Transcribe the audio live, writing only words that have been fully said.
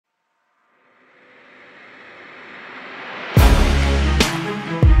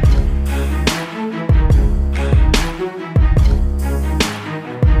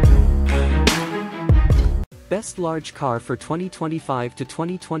best large car for 2025 to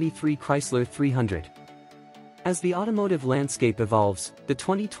 2023 Chrysler 300. As the automotive landscape evolves, the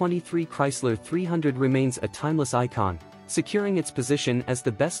 2023 Chrysler 300 remains a timeless icon, securing its position as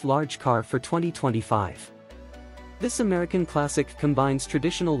the best large car for 2025. This American classic combines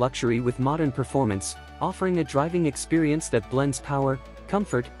traditional luxury with modern performance, offering a driving experience that blends power,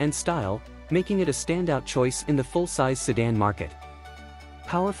 comfort, and style, making it a standout choice in the full-size sedan market.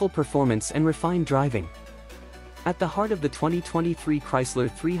 Powerful performance and refined driving. At the heart of the 2023 Chrysler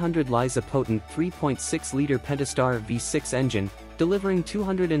 300 lies a potent 3.6-liter Pentastar V6 engine, delivering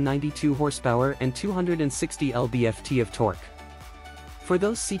 292 horsepower and 260 lb-ft of torque. For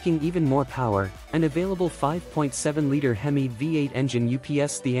those seeking even more power, an available 5.7-liter Hemi V8 engine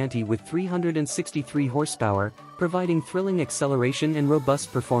UPS the ante with 363 horsepower, providing thrilling acceleration and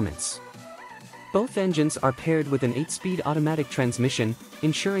robust performance. Both engines are paired with an 8-speed automatic transmission,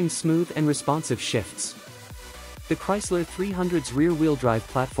 ensuring smooth and responsive shifts. The Chrysler 300's rear-wheel drive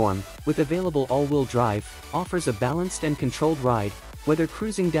platform, with available all-wheel drive, offers a balanced and controlled ride, whether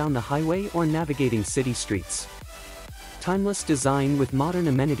cruising down the highway or navigating city streets. Timeless design with modern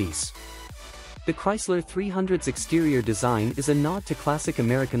amenities. The Chrysler 300's exterior design is a nod to classic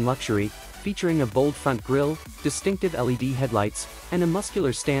American luxury, featuring a bold front grille, distinctive LED headlights, and a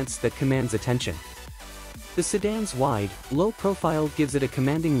muscular stance that commands attention. The sedan's wide, low profile gives it a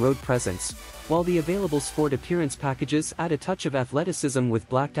commanding road presence, while the available sport appearance packages add a touch of athleticism with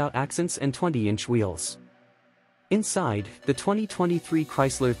blacked-out accents and 20-inch wheels. Inside, the 2023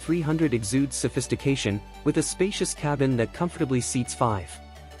 Chrysler 300 exudes sophistication, with a spacious cabin that comfortably seats 5.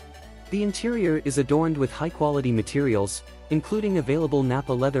 The interior is adorned with high-quality materials, including available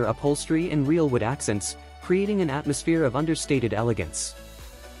Napa leather upholstery and real wood accents, creating an atmosphere of understated elegance.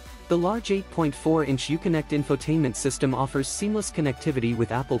 The large 8.4-inch Uconnect infotainment system offers seamless connectivity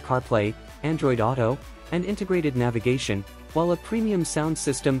with Apple CarPlay, Android Auto, and integrated navigation, while a premium sound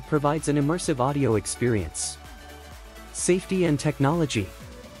system provides an immersive audio experience. Safety and technology.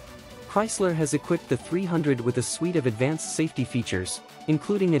 Chrysler has equipped the 300 with a suite of advanced safety features,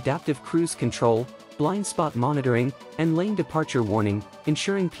 including adaptive cruise control, blind spot monitoring, and lane departure warning,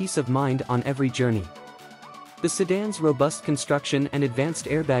 ensuring peace of mind on every journey. The sedan's robust construction and advanced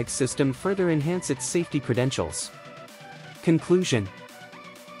airbag system further enhance its safety credentials. Conclusion.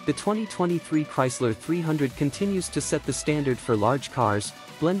 The 2023 Chrysler 300 continues to set the standard for large cars,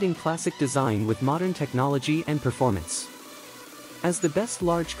 blending classic design with modern technology and performance. As the best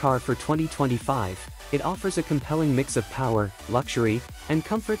large car for 2025, it offers a compelling mix of power, luxury, and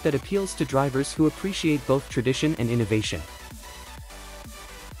comfort that appeals to drivers who appreciate both tradition and innovation.